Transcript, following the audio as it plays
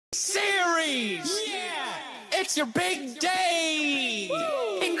Series! Yeah! It's your big day!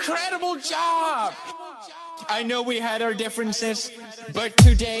 Woo! Incredible job! I know we had our differences, but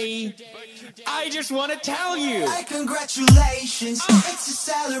today, I just want to tell you. Hey, congratulations, it's a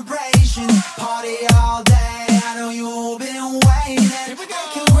celebration. Party all day, I know you've been waiting. Hey,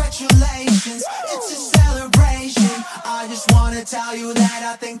 congratulations, it's a celebration. I just want to tell you that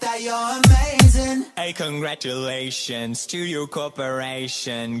I think that you're amazing. Hey, congratulations to your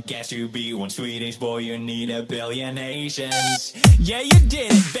corporation. Guess you be one Swedish boy, you need a billion Asians. Yeah, you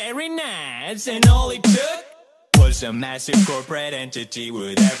did it very nice, and all it took was a massive corporate entity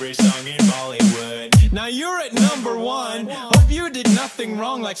with every song in Bollywood. Now you're at #1. Hope you did nothing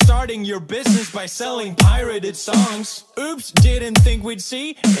wrong, like starting your business by selling pirated songs. Oops, didn't think we'd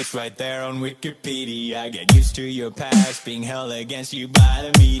see. It's right there on Wikipedia. Get used to your past being held against you by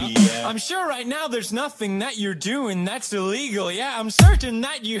the media. I'm sure right now there's nothing that you're doing that's illegal. Yeah, I'm certain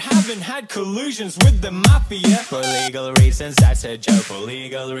that you haven't had collusions with the mafia. For legal reasons, that's a joke. For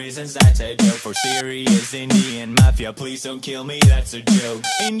legal reasons, that's a joke. For serious Indian mafia, please don't kill me, that's a joke.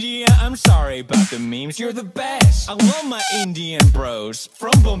 India, I'm sorry about the memes, you're the best. I love my Indian bros,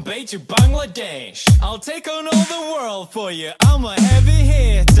 from Bombay to Bangladesh. I'll take on all the world for you, I'm a heavy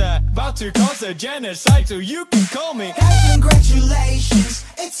hitter. About to cause a genocide, so you can call me. Hey, congratulations,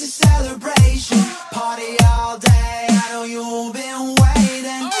 it's a celebration. Party all day, I know you've been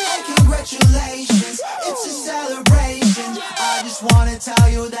waiting. Hey, congratulations, it's a celebration. I just wanna tell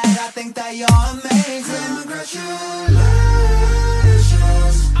you that I think that you're amazing.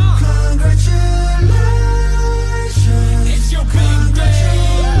 Congratulations, congratulations. It's your big day.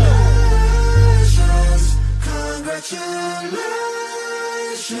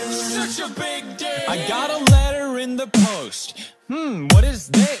 Congratulations. Such a big day. I got a letter in the post. What is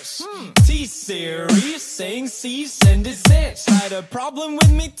this? T-Series saying cease and desist. Had a problem with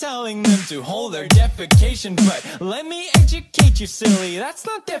me telling them to hold their defecation, but let me educate you, silly, that's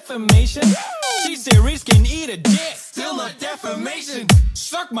not defamation. T-Series can eat a dick, still not defamation.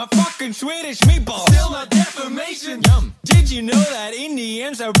 Suck my fucking Swedish meatball, still not defamation. Yum. Did you know that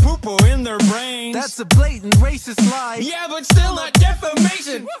Indians have poo-poo in their brains? That's a blatant racist lie. Yeah, but still not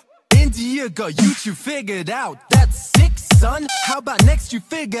defamation. India got YouTube figured out. That's sick, son. How about next you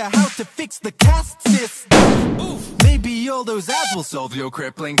figure how to fix the caste system? Oof. Maybe all those ads will solve your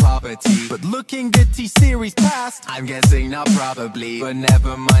crippling poverty. But looking at T-Series past, I'm guessing not probably. But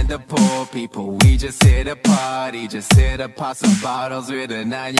never mind the poor people, we just hit a party. Just hit a pop some bottles with a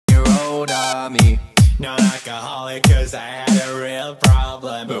 9-year-old army. Non-alcoholic cause I had a real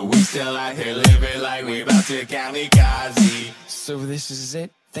problem, but we still out here living like we about to kamikaze. So this is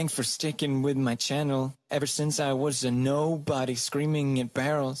it? Thanks for sticking with my channel ever since I was a nobody screaming at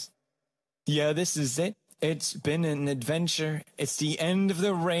barrels. Yeah, this is it. It's been an adventure. It's the end of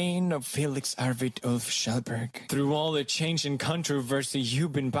the reign of Felix Arvid Ulf Schallberg. Through all the change and controversy,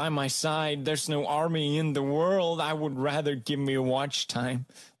 you've been by my side. There's no army in the world. I would rather give me watch time.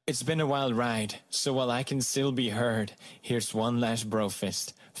 It's been a wild ride, so while I can still be heard, here's one last bro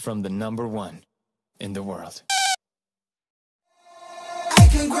fist from the #1 in the world. Hey,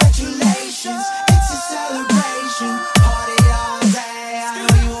 congratulations, it's a celebration. Party all day, I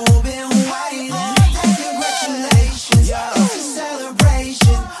know you've been waiting. Hey, congratulations, it's a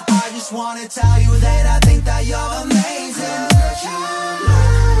celebration. I just wanna tell you that I think that you're amazing.